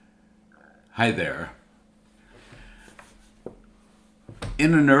Hi there.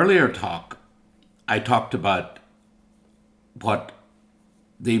 In an earlier talk, I talked about what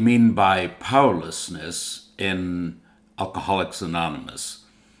they mean by powerlessness in Alcoholics Anonymous.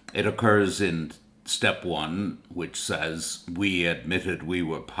 It occurs in step one, which says, "We admitted we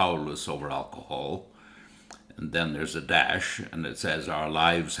were powerless over alcohol." And then there's a dash, and it says, "Our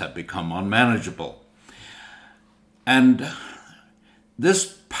lives have become unmanageable." And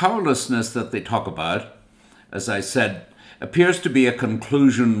this powerlessness that they talk about, as I said, appears to be a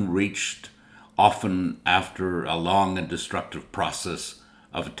conclusion reached often after a long and destructive process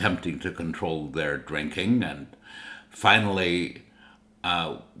of attempting to control their drinking, and finally,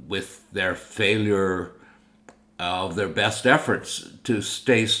 with their failure of their best efforts to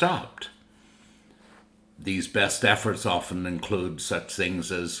stay stopped. These best efforts often include such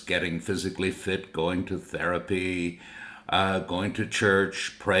things as getting physically fit, going to therapy, going to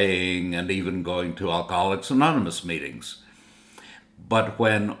church, praying, and even going to Alcoholics Anonymous meetings. But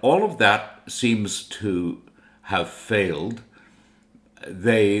when all of that seems to have failed,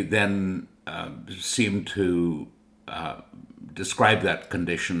 they then seem to describe that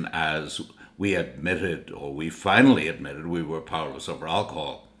condition as we admitted, or we finally admitted, we were powerless over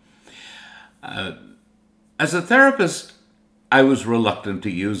alcohol. As a therapist, I was reluctant to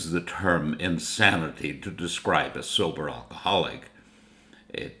use the term insanity to describe a sober alcoholic.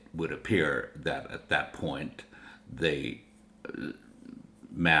 It would appear that at that point, the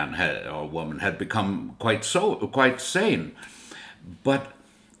man had, or woman had become quite sane. But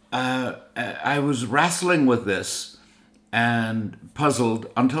I was wrestling with this and puzzled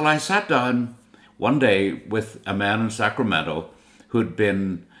until I sat down one day with a man in Sacramento who'd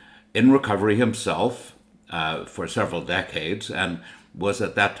been in recovery himself for several decades and was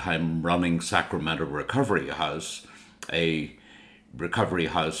at that time running Sacramento Recovery House, a recovery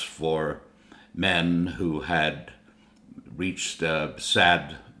house for men who had reached a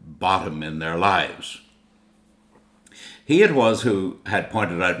sad bottom in their lives. He it was who had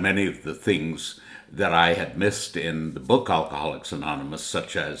pointed out many of the things that I had missed in the book Alcoholics Anonymous,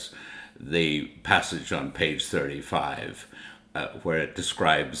 such as the passage on page 35, where it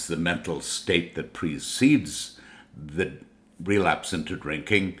describes the mental state that precedes the relapse into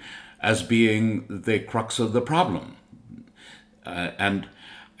drinking as being the crux of the problem. And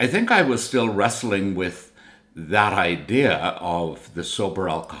I think I was still wrestling with that idea of the sober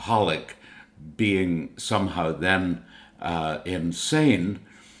alcoholic being somehow then insane.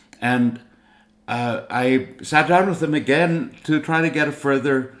 And I sat down with him again to try to get a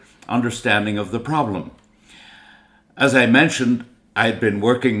further understanding of the problem. As I mentioned, I'd been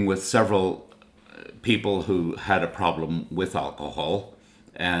working with several people who had a problem with alcohol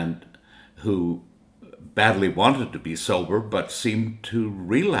and who badly wanted to be sober but seemed to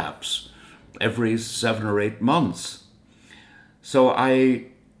relapse every 7 or 8 months. So I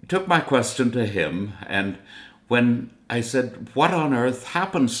took my question to him, and when I said, "What on earth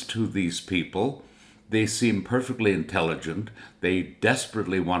happens to these people? They seem perfectly intelligent. They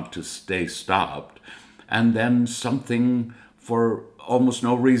desperately want to stay stopped. And then something, for almost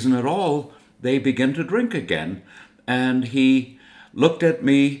no reason at all, they begin to drink again." And he looked at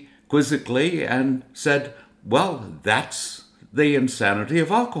me quizzically and said, "Well, that's the insanity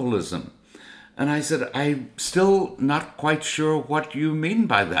of alcoholism." And I said, "I'm still not quite sure what you mean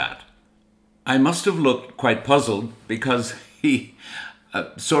by that." I must have looked quite puzzled because he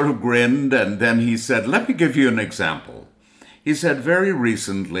sort of grinned, and then he said, "Let me give you an example." He said, "Very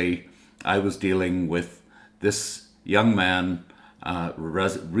recently, I was dealing with this young man,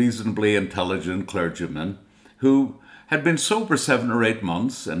 reasonably intelligent clergyman, who had been sober 7 or 8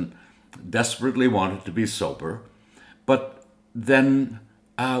 months and desperately wanted to be sober, but then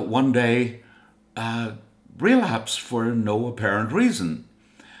one day relapsed for no apparent reason.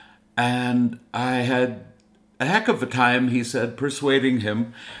 And I had a heck of a time," he said, "persuading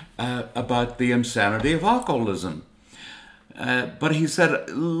him about the insanity of alcoholism. But he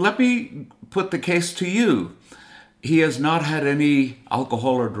said, let me put the case to you. He has not had any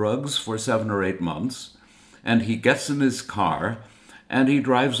alcohol or drugs for 7 or 8 months, and he gets in his car and he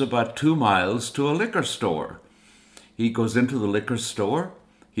drives about 2 miles to a liquor store. He goes into the liquor store,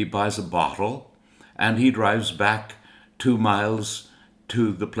 he buys a bottle, and he drives back 2 miles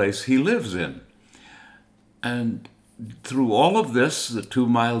to the place he lives in. And through all of this, the 2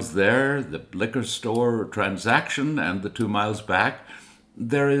 miles there, the liquor store transaction, and the 2 miles back,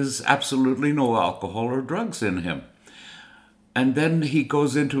 there is absolutely no alcohol or drugs in him. And then he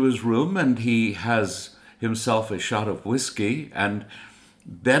goes into his room and he has himself a shot of whiskey, and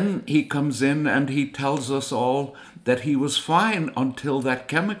then he comes in and he tells us all that he was fine until that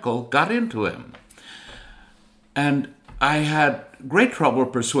chemical got into him. And I had great trouble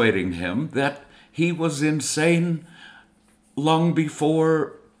persuading him that he was insane long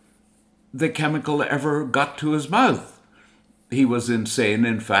before the chemical ever got to his mouth. He was insane,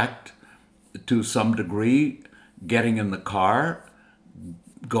 in fact, to some degree, getting in the car,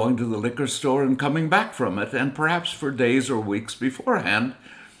 going to the liquor store and coming back from it, and perhaps for days or weeks beforehand.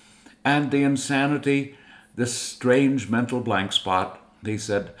 And the insanity, this strange mental blank spot, he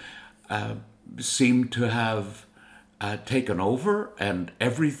said, seemed to have taken over, and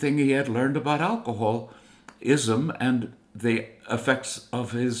everything he had learned about alcoholism and the effects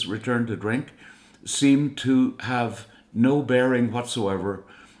of his return to drink seemed to have no bearing whatsoever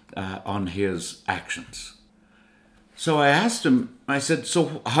on his actions. So I asked him, I said,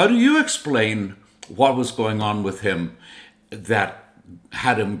 so how do you explain what was going on with him that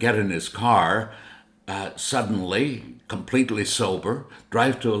had him get in his car suddenly, completely sober,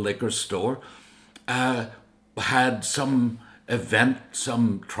 drive to a liquor store, had some event,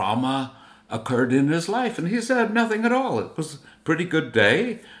 some trauma occurred in his life? And he said nothing at all. It was a pretty good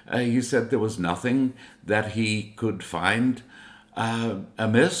day. He said there was nothing that he could find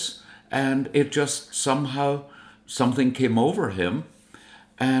amiss, and it just somehow, something came over him.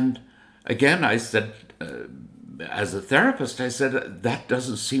 And again, I said, as a therapist, I said, that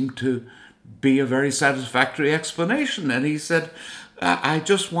doesn't seem to be a very satisfactory explanation. And he said, I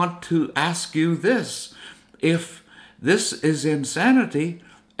just want to ask you this. If this is insanity,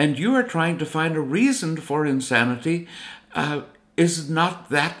 and you are trying to find a reason for insanity, is not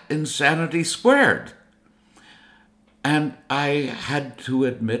that insanity squared? And I had to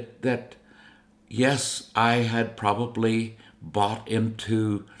admit that, yes, I had probably bought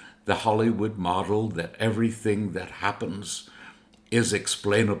into the Hollywood model that everything that happens is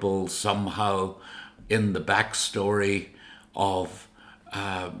explainable somehow in the backstory of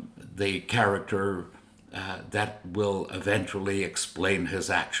the character that will eventually explain his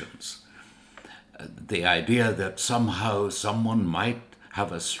actions. The idea that somehow someone might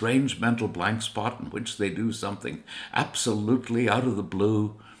have a strange mental blank spot in which they do something absolutely out of the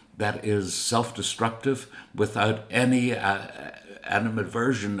blue that is self-destructive without any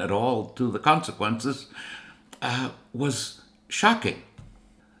animadversion at all to the consequences was shocking.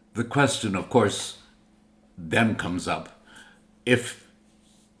 The question, of course, then comes up, if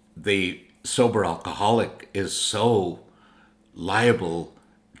the sober alcoholic is so liable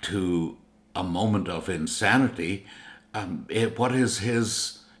to a moment of insanity, what is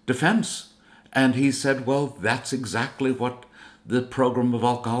his defense? And he said, well, that's exactly what the program of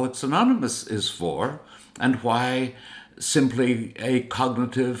Alcoholics Anonymous is for, and why simply a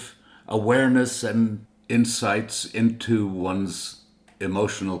cognitive awareness and insights into one's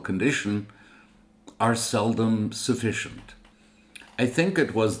emotional condition are seldom sufficient. I think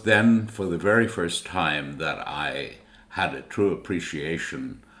it was then, for the very first time, that I had a true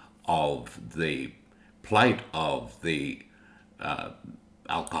appreciation of the plight of the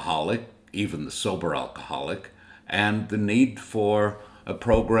alcoholic, even the sober alcoholic, and the need for a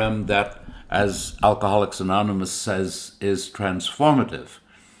program that, as Alcoholics Anonymous says, is transformative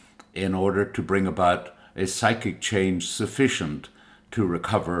in order to bring about a psychic change sufficient to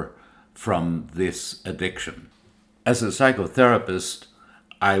recover from this addiction. As a psychotherapist,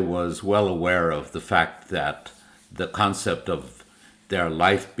 I was well aware of the fact that the concept of their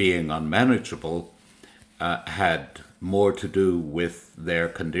life being unmanageable had more to do with their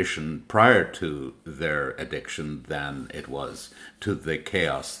condition prior to their addiction than it was to the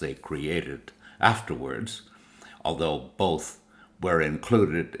chaos they created afterwards, although both were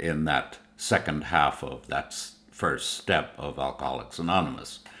included in that second half of that first step of Alcoholics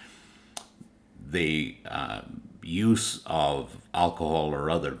Anonymous. The use of alcohol or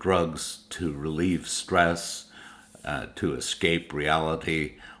other drugs to relieve stress, to escape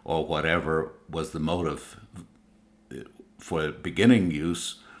reality, or whatever was the motive for beginning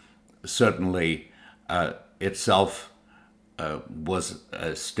use, certainly itself was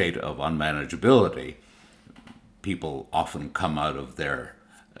a state of unmanageability. People often come out of their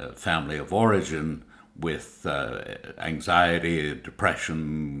family of origin with anxiety,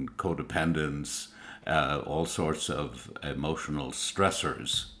 depression, codependence, all sorts of emotional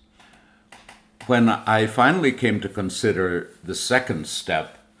stressors. When I finally came to consider the second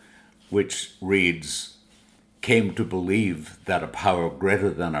step, which reads, came to believe that a power greater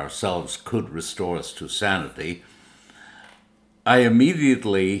than ourselves could restore us to sanity, I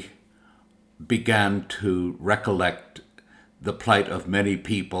immediately began to recollect the plight of many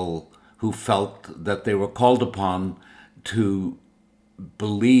people who felt that they were called upon to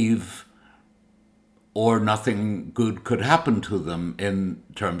believe or nothing good could happen to them in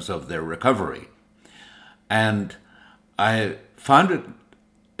terms of their recovery. And I found it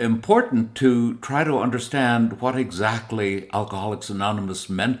important to try to understand what exactly Alcoholics Anonymous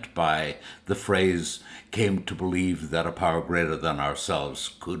meant by the phrase, came to believe that a power greater than ourselves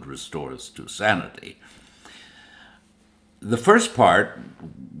could restore us to sanity. The first part,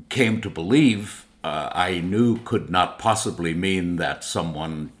 came to believe, I knew could not possibly mean that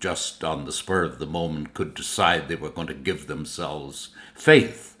someone just on the spur of the moment could decide they were going to give themselves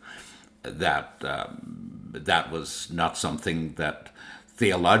faith. That was not something that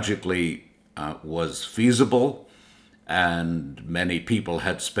theologically was feasible, and many people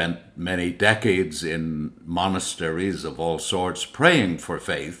had spent many decades in monasteries of all sorts praying for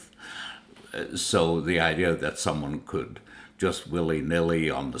faith. So the idea that someone could just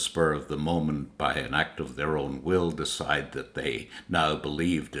willy-nilly on the spur of the moment by an act of their own will decide that they now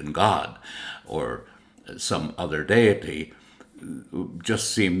believed in God or some other deity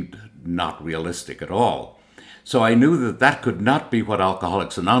just seemed not realistic at all. So I knew that that could not be what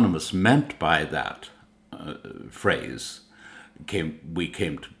Alcoholics Anonymous meant by that phrase, came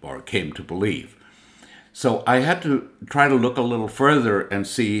to believe. So I had to try to look a little further and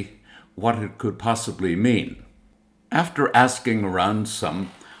see what it could possibly mean. After asking around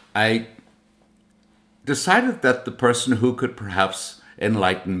some, I decided that the person who could perhaps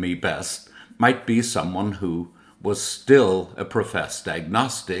enlighten me best might be someone who was still a professed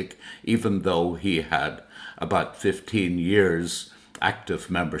agnostic, even though he had about 15 years active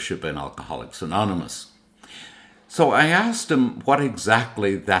membership in Alcoholics Anonymous. So I asked him what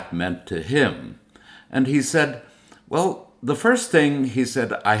exactly that meant to him. And he said, well, the first thing he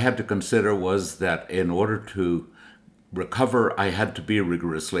said I had to consider was that in order to recover, I had to be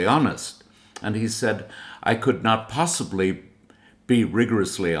rigorously honest. And he said, I could not possibly be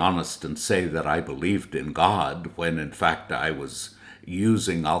rigorously honest and say that I believed in God when in fact I was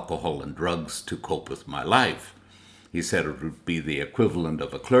using alcohol and drugs to cope with my life. He said it would be the equivalent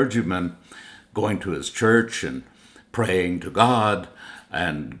of a clergyman going to his church and praying to God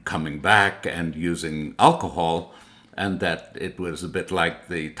and coming back and using alcohol, and that it was a bit like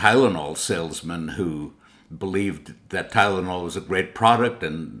the Tylenol salesman who believed that Tylenol was a great product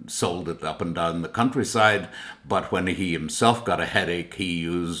and sold it up and down the countryside, but when he himself got a headache, he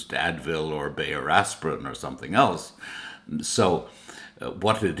used Advil or Bayer aspirin or something else. So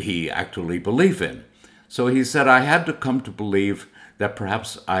what did he actually believe in? So he said, I had to come to believe that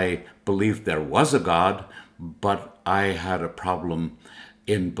perhaps I believed there was a God, but I had a problem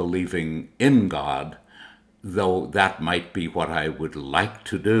in believing in God, though that might be what I would like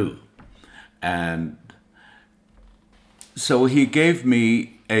to do. And so he gave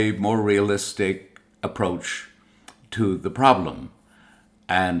me a more realistic approach to the problem.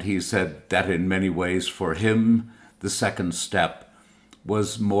 And he said that in many ways for him, the second step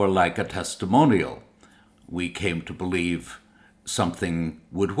was more like a testimonial. We came to believe something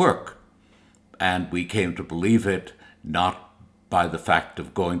would work. And we came to believe it not by the fact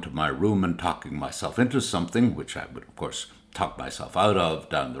of going to my room and talking myself into something, which I would, of course, talk myself out of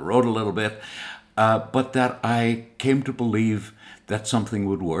down the road a little bit, but that I came to believe that something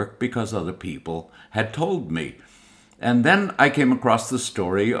would work because other people had told me. And then I came across the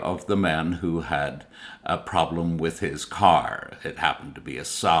story of the man who had a problem with his car. It happened to be a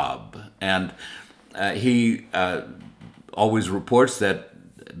Saab. And he always reports that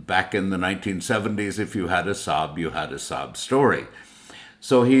back in the 1970s, if you had a Saab, you had a Saab story.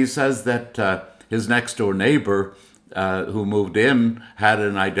 So he says that his next door neighbor who moved in had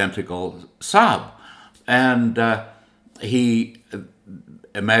an identical Saab. And he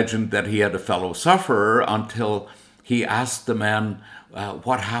imagined that he had a fellow sufferer until he asked the man,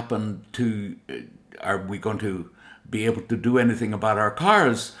 what happened to, are we going to be able to do anything about our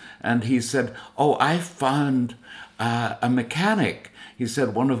cars? And he said, oh, I found a mechanic. He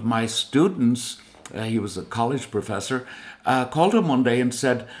said one of my students, he was a college professor, called him one day and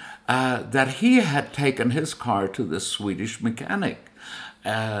said that he had taken his car to this Swedish mechanic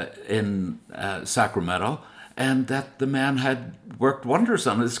in Sacramento, and that the man had worked wonders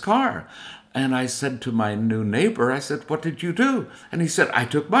on his car. And I said to my new neighbor, I said, what did you do? And he said, I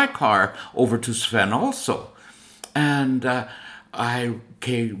took my car over to Sven also. And I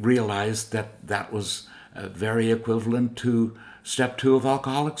realized that that was very equivalent to step 2 of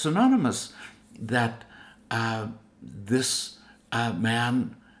Alcoholics Anonymous, that this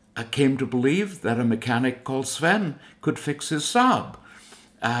man came to believe that a mechanic called Sven could fix his Saab.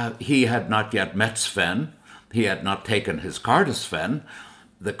 He had not yet met Sven. He had not taken his car to Sven.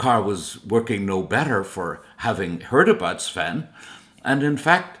 The car was working no better for having heard about Sven. And in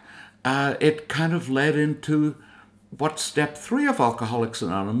fact, it kind of led into what step 3 of Alcoholics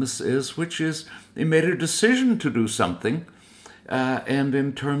Anonymous is, which is they made a decision to do something. And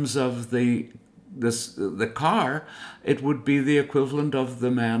in terms of the car, it would be the equivalent of the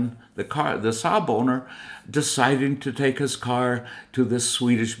Saab owner, deciding to take his car to this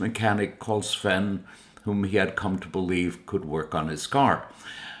Swedish mechanic called Sven, whom he had come to believe could work on his car.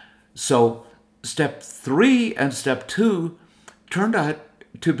 So step 3 and step 2 turned out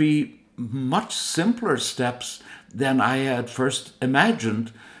to be much simpler steps than I had first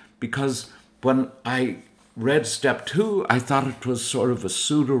imagined, because when I read step 2, I thought it was sort of a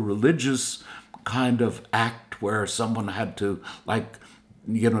pseudo-religious kind of act where someone had to,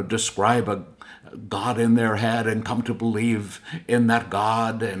 describe a God in their head and come to believe in that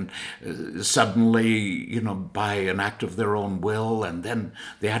God, and suddenly, by an act of their own will, and then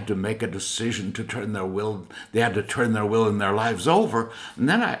they had to make a decision to turn their will, they had to turn their will in their lives over. And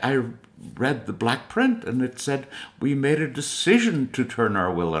then I read the black print, and it said, we made a decision to turn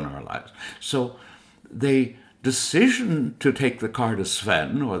our will in our lives. So the decision to take the car to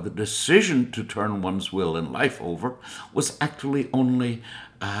Sven, or the decision to turn one's will in life over, was actually only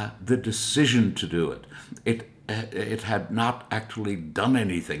the decision to do it. It had not actually done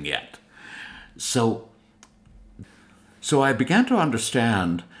anything yet. So I began to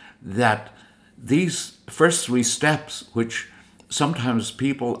understand that these first 3 steps, which sometimes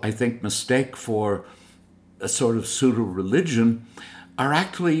people, I think, mistake for a sort of pseudo-religion, are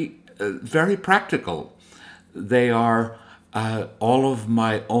actually very practical. They are all of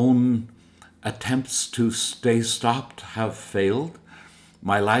my own attempts to stay stopped have failed.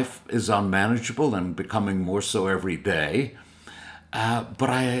 My life is unmanageable and becoming more so every day. But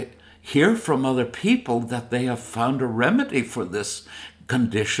I hear from other people that they have found a remedy for this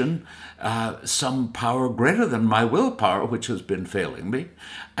condition, some power greater than my willpower, which has been failing me.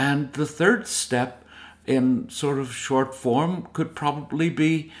 And the third step, in sort of short form, could probably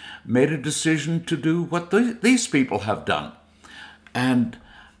be made a decision to do what these people have done. And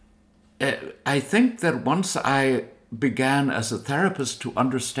I think that once I began as a therapist to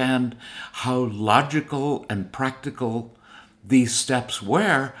understand how logical and practical these steps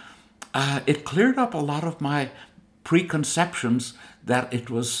were, it cleared up a lot of my preconceptions that it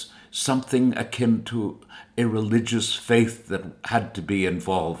was something akin to a religious faith that had to be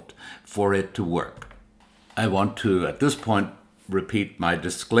involved for it to work. I want to, at this point, repeat my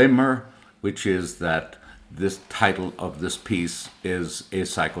disclaimer, which is that this title of this piece is A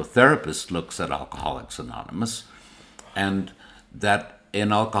Psychotherapist Looks at Alcoholics Anonymous, and that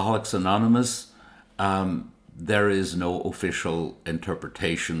in Alcoholics Anonymous, there is no official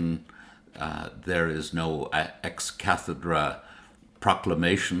interpretation. There is no ex cathedra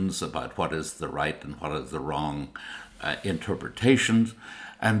proclamations about what is the right and what is the wrong interpretations.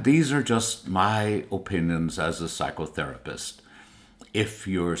 And these are just my opinions as a psychotherapist. If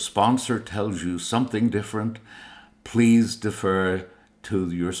your sponsor tells you something different, please defer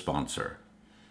to your sponsor.